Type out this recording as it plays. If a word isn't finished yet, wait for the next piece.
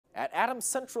At Adams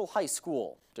Central High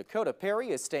School, Dakota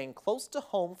Perry is staying close to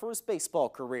home for his baseball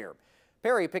career.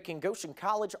 Perry picking Goshen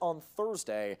College on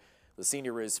Thursday. The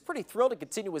senior is pretty thrilled to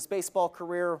continue his baseball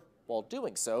career while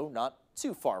doing so not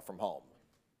too far from home.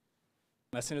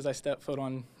 As soon as I stepped foot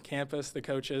on campus, the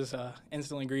coaches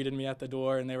instantly greeted me at the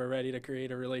door, and they were ready to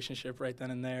create a relationship right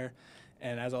then and there.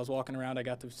 And as I was walking around, I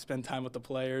got to spend time with the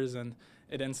players, and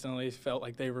it instantly felt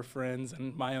like they were friends,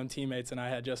 and my own teammates and I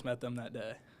had just met them that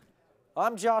day.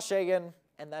 I'm Josh Hagan,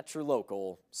 and that's your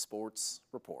local sports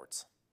report.